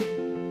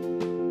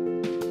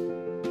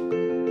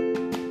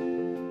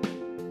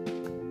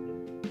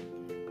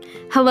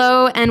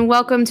Hello and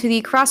welcome to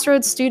the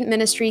Crossroads Student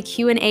Ministry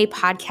Q&A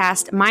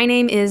podcast. My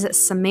name is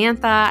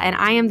Samantha and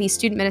I am the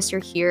student minister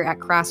here at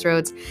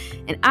Crossroads,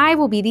 and I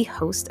will be the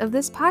host of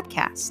this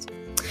podcast.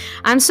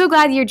 I'm so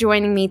glad you're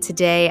joining me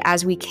today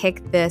as we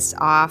kick this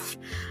off.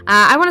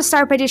 I want to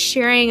start by just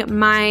sharing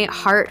my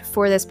heart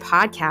for this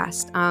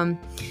podcast.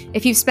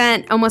 If you've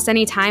spent almost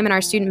any time in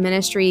our student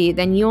ministry,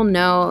 then you'll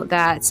know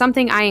that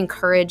something I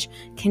encourage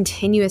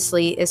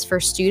continuously is for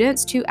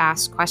students to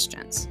ask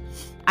questions.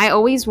 I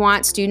always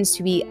want students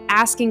to be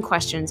asking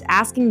questions,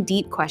 asking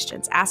deep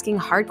questions, asking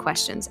hard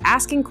questions,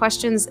 asking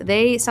questions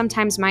they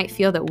sometimes might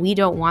feel that we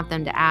don't want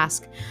them to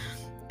ask.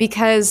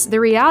 Because the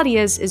reality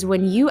is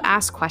when you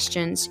ask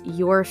questions,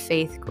 your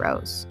faith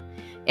grows.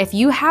 If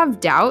you have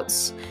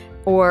doubts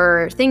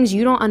or things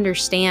you don't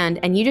understand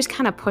and you just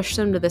kind of push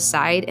them to the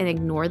side and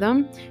ignore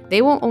them,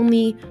 they will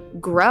only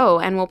grow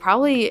and will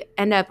probably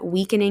end up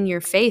weakening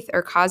your faith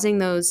or causing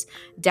those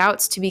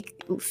doubts to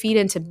feed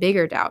into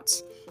bigger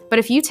doubts. But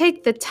if you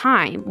take the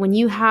time when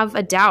you have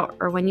a doubt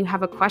or when you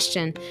have a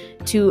question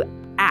to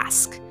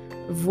ask,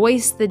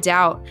 voice the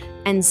doubt,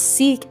 and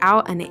seek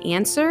out an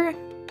answer,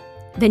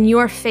 then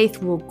your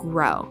faith will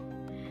grow.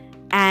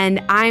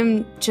 And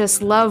I'm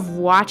just love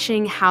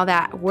watching how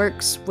that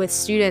works with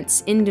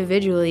students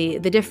individually,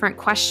 the different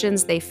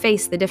questions they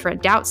face, the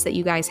different doubts that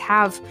you guys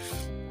have.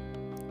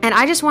 And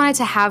I just wanted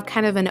to have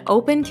kind of an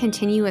open,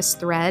 continuous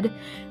thread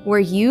where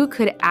you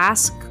could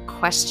ask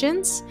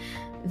questions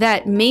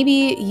that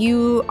maybe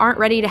you aren't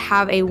ready to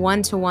have a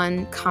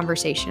one-to-one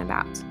conversation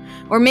about,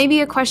 or maybe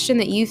a question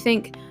that you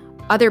think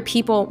other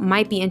people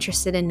might be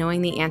interested in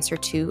knowing the answer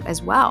to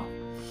as well.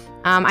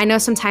 I know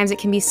sometimes it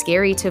can be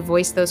scary to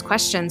voice those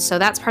questions, so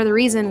that's part of the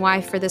reason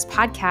why for this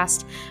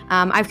podcast,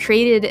 I've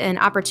created an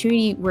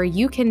opportunity where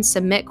you can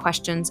submit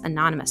questions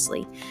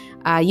anonymously.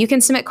 You can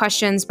submit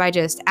questions by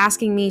just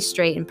asking me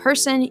straight in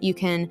person. You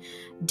can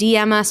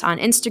DM us on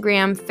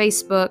Instagram,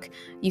 Facebook.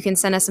 You can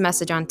send us a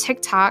message on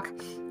TikTok.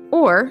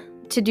 Or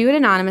to do it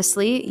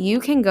anonymously, you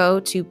can go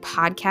to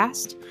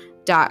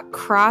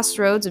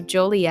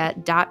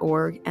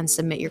podcast.crossroadsofjoliet.org and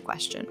submit your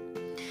question.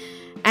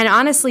 And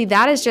honestly,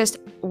 that is just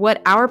what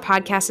our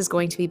podcast is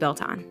going to be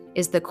built on,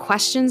 is the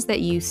questions that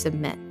you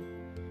submit.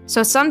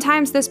 So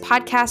sometimes this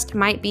podcast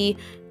might be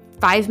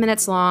 5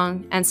 minutes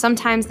long, and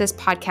sometimes this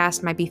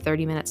podcast might be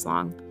 30 minutes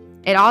long.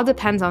 It all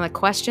depends on the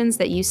questions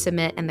that you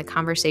submit and the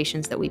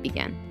conversations that we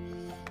begin.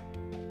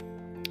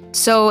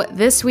 So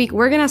this week,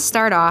 we're going to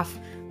start off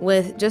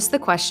with just the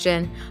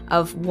question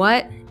of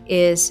what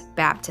is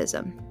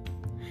baptism?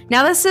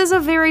 Now, this is a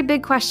very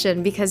big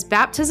question because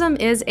baptism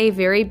is a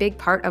very big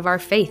part of our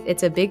faith.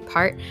 It's a big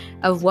part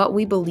of what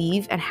we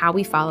believe and how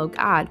we follow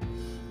God.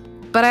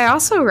 But I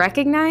also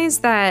recognize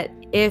that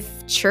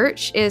if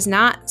church is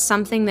not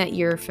something that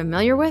you're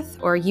familiar with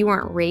or you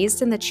weren't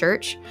raised in the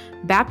church,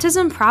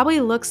 baptism probably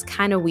looks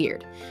kind of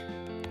weird.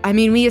 I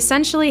mean, we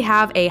essentially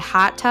have a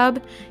hot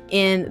tub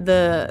in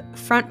the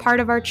front part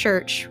of our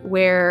church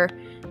where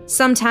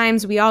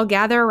sometimes we all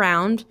gather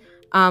around,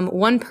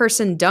 one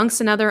person dunks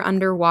another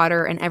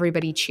underwater, and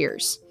everybody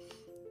cheers.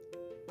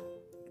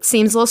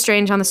 Seems a little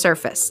strange on the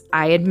surface,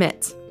 I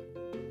admit.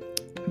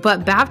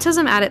 But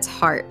baptism at its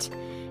heart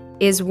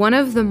is one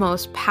of the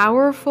most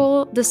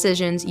powerful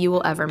decisions you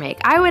will ever make.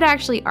 I would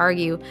actually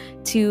argue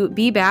to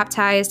be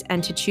baptized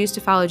and to choose to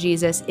follow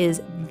Jesus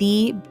is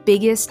the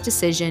biggest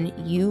decision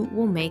you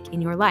will make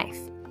in your life,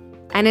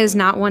 and it is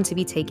not one to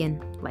be taken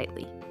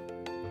lightly.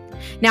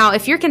 Now,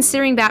 if you're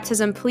considering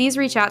baptism, please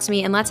reach out to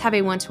me and let's have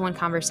a one-to-one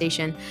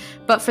conversation.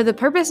 But for the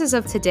purposes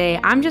of today,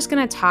 I'm just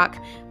going to talk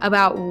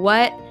about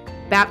what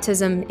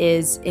baptism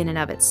is in and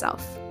of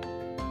itself.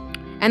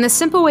 And the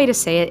simple way to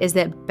say it is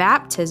that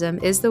baptism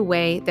is the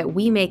way that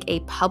we make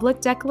a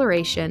public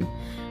declaration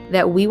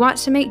that we want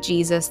to make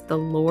Jesus the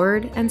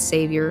Lord and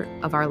Savior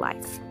of our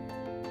life.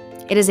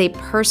 It is a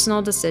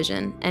personal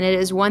decision, and it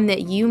is one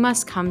that you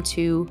must come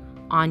to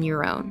on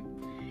your own.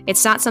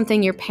 It's not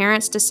something your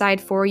parents decide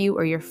for you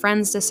or your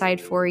friends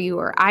decide for you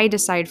or I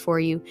decide for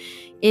you.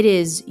 It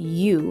is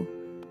you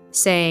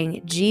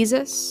saying,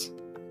 Jesus,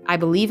 I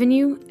believe in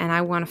you and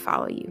I want to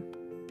follow you.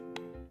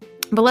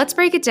 But let's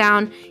break it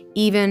down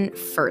even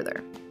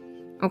further.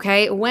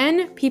 Okay,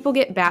 when people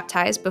get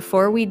baptized,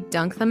 before we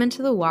dunk them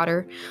into the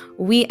water,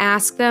 we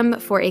ask them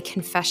for a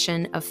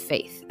confession of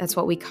faith. That's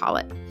what we call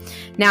it.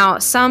 Now,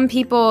 some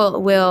people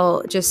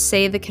will just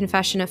say the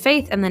confession of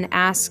faith and then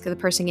ask the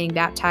person getting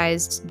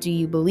baptized, do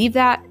you believe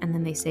that? And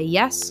then they say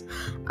yes.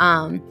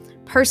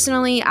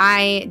 Personally,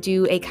 I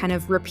do a kind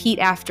of repeat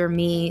after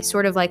me,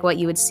 sort of like what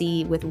you would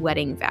see with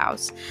wedding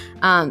vows.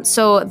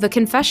 So the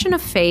confession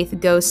of faith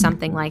goes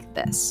something like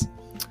this.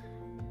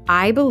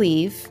 I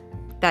believe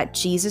that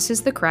Jesus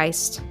is the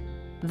Christ,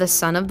 the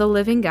Son of the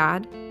living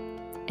God,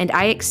 and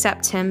I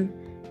accept him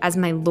as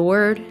my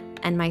Lord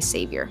and my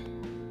Savior.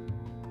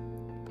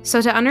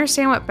 So to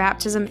understand what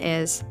baptism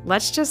is,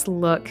 let's just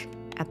look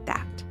at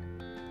that.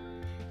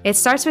 It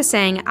starts with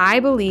saying, I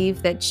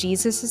believe that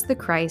Jesus is the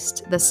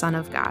Christ, the Son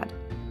of God.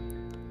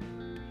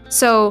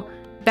 So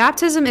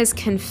baptism is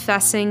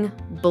confessing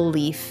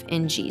belief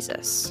in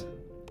Jesus.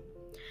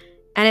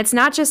 And it's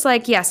not just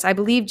like, yes, I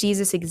believe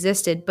Jesus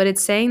existed, but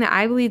it's saying that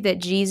I believe that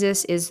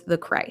Jesus is the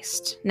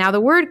Christ. Now,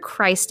 the word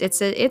Christ,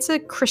 it's a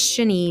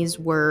Christianese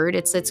word.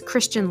 It's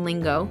Christian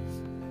lingo.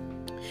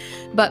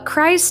 But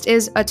Christ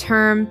is a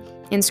term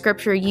in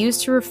Scripture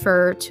used to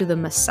refer to the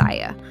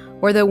Messiah,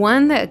 or the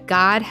one that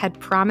God had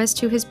promised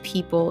to his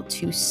people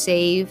to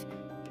save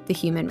the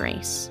human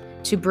race,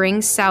 to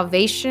bring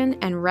salvation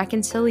and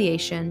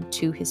reconciliation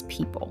to his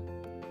people.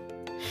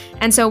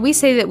 And so we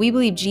say that we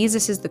believe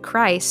Jesus is the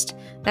Christ.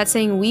 That's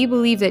saying we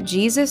believe that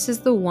Jesus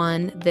is the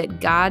one that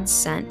God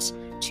sent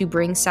to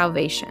bring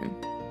salvation.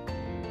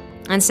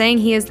 And saying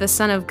he is the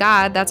Son of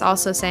God, that's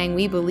also saying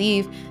we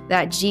believe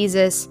that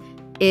Jesus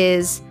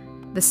is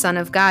the Son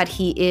of God.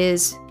 He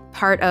is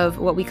part of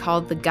what we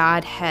call the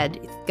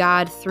Godhead,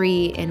 God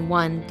 3 in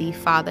 1, the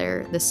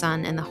Father, the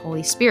Son, and the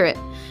Holy Spirit.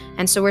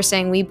 And so we're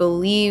saying we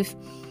believe.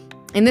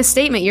 In this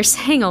statement, you're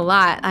saying a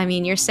lot. I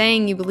mean, you're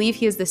saying you believe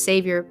he is the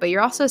Savior, but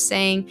you're also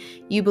saying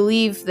you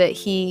believe that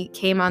he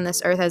came on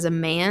this earth as a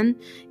man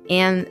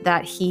and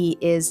that he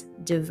is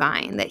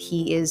divine, that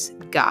he is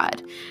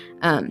God.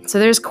 So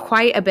there's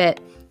quite a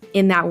bit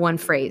in that one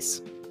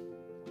phrase.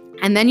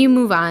 And then you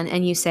move on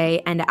and you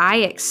say, and I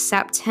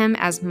accept him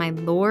as my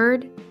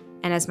Lord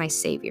and as my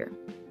Savior.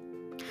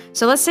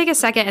 So let's take a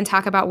second and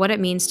talk about what it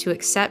means to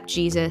accept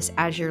Jesus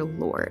as your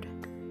Lord.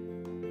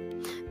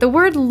 The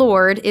word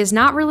Lord is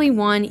not really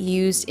one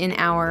used in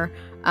our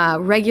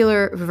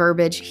regular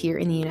verbiage here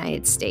in the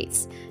United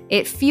States.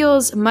 It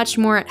feels much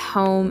more at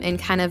home in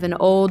kind of an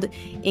old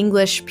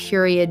English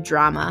period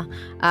drama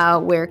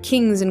where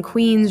kings and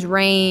queens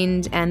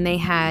reigned and they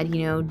had,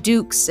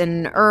 dukes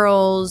and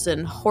earls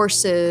and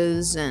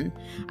horses. And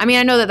I mean,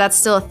 I know that that's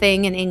still a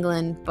thing in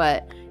England,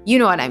 but you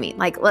know what I mean,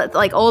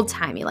 like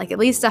old-timey, like at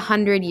least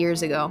 100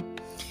 years ago,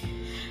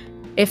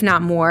 if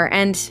not more.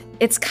 And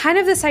it's kind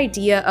of this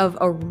idea of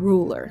a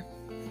ruler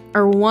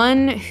or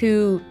one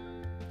who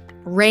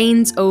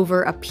reigns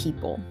over a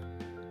people.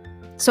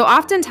 So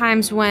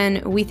oftentimes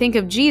when we think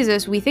of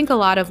Jesus, we think a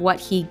lot of what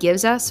he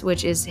gives us,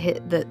 which is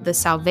the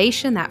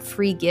salvation, that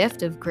free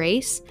gift of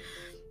grace.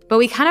 But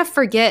we kind of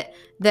forget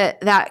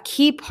that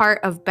key part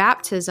of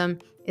baptism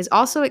is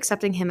also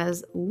accepting him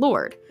as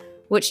Lord,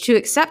 which to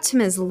accept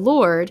him as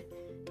Lord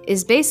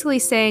is basically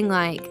saying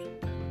like,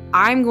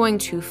 I'm going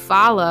to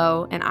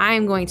follow and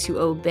I'm going to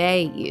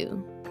obey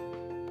you.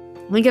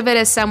 Think of it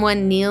as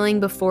someone kneeling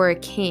before a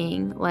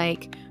king,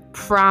 like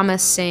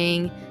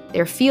promising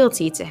their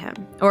fealty to him.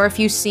 Or if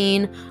you've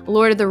seen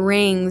Lord of the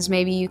Rings,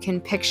 maybe you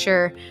can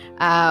picture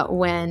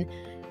when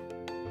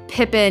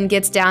Pippin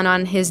gets down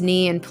on his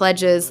knee and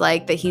pledges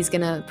like that he's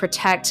going to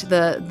protect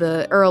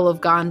the Earl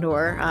of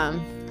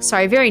Gondor.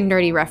 Sorry, very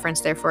nerdy reference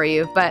there for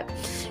you, but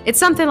it's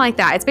something like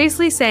that. It's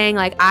basically saying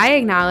like, I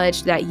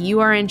acknowledge that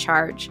you are in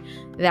charge,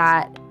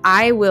 that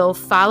I will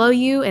follow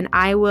you and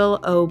I will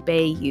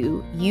obey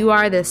you. You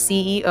are the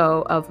CEO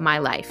of my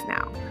life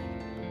now.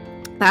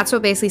 That's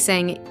what basically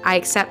saying, I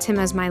accept him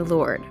as my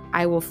Lord.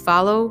 I will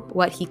follow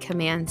what he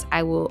commands.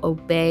 I will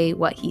obey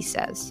what he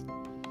says.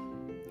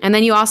 And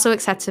then you also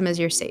accept him as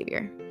your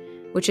Savior,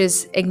 which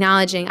is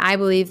acknowledging, I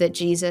believe that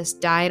Jesus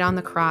died on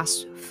the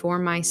cross for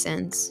my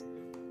sins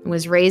and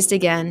was raised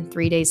again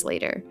 3 days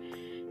later.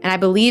 And I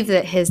believe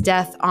that his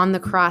death on the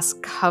cross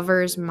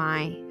covers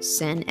my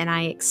sin, and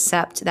I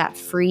accept that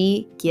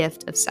free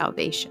gift of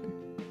salvation.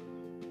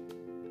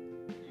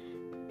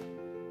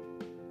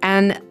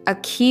 And a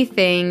key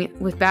thing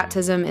with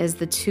baptism is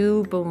the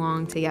two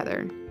belong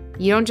together.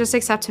 You don't just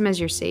accept him as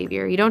your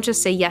Savior. You don't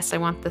just say, yes, I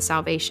want the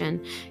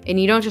salvation. And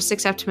you don't just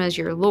accept him as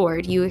your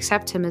Lord. You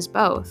accept him as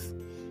both.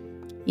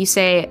 You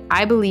say,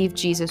 I believe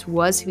Jesus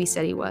was who he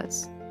said he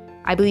was.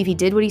 I believe he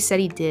did what he said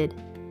he did.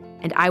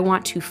 And I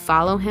want to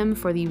follow him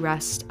for the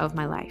rest of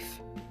my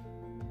life.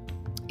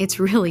 It's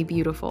really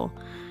beautiful.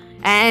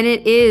 And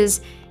it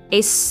is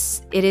a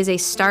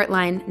start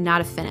line,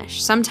 not a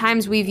finish.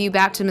 Sometimes we view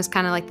baptism as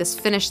kind of like this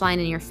finish line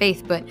in your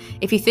faith, but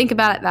if you think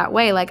about it that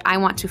way, like I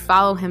want to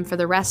follow him for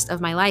the rest of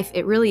my life,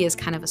 it really is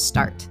kind of a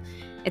start.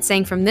 It's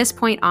saying from this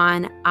point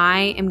on,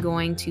 I am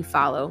going to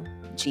follow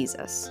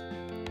Jesus.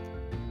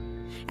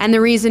 And the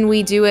reason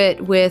we do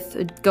it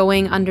with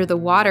going under the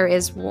water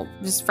is, well,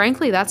 just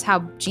frankly, that's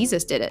how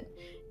Jesus did it.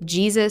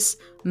 Jesus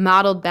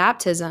modeled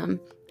baptism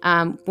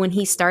when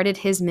he started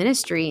his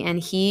ministry,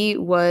 and he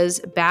was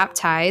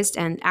baptized.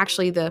 And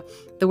actually the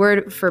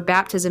word for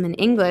baptism in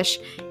English,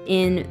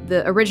 in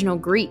the original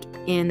Greek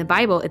in the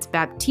Bible, it's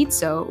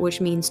baptizo, which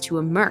means to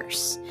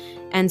immerse.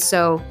 And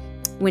so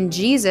when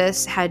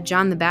Jesus had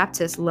John the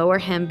Baptist lower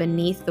him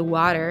beneath the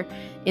water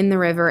in the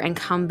river and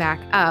come back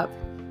up,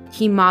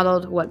 he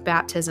modeled what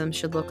baptism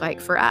should look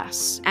like for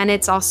us. And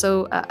it's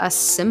also a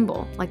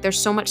symbol. Like there's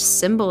so much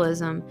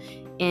symbolism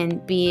in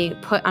being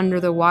put under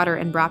the water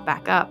and brought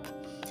back up.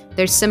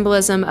 There's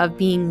symbolism of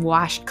being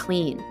washed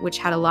clean, which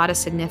had a lot of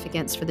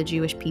significance for the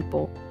Jewish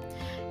people.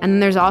 And then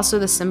there's also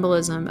the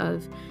symbolism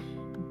of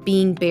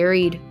being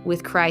buried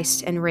with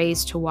Christ and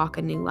raised to walk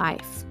a new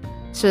life.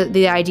 So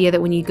the idea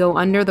that when you go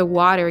under the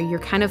water, you're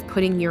kind of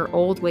putting your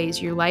old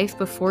ways, your life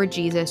before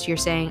Jesus, you're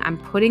saying, I'm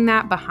putting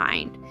that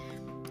behind.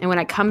 And when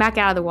I come back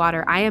out of the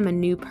water, I am a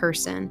new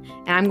person,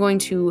 and I'm going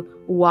to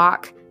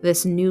walk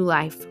this new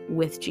life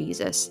with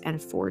Jesus and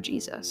for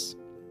Jesus.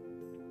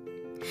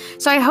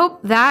 So I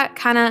hope that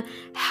kind of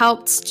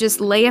helped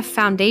just lay a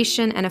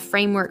foundation and a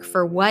framework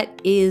for what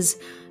is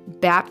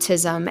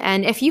baptism.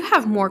 And if you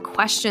have more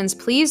questions,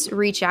 please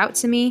reach out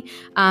to me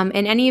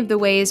in any of the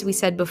ways we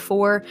said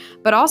before.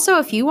 But also,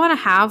 if you want to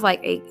have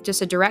like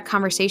just a direct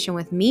conversation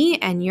with me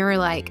and you're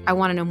like, I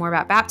want to know more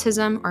about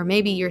baptism, or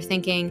maybe you're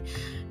thinking,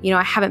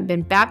 I haven't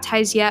been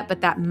baptized yet, but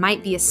that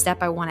might be a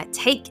step I want to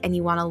take and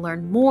you want to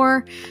learn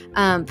more,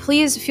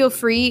 please feel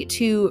free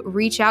to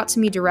reach out to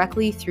me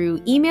directly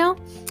through email.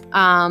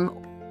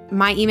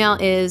 My email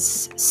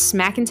is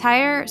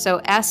smacintyre, so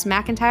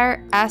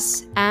smacintyre,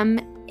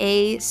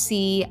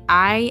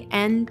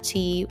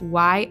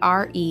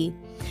 SMACINTYRE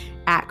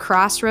at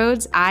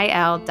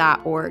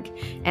crossroadsil.org.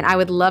 And I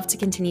would love to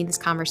continue this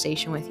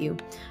conversation with you.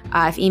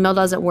 If email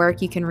doesn't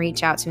work, you can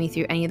reach out to me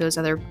through any of those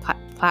other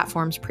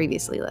platforms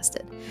previously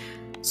listed.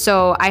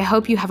 So I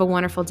hope you have a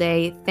wonderful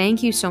day.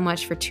 Thank you so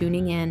much for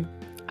tuning in.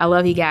 I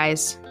love you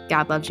guys.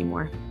 God loves you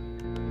more.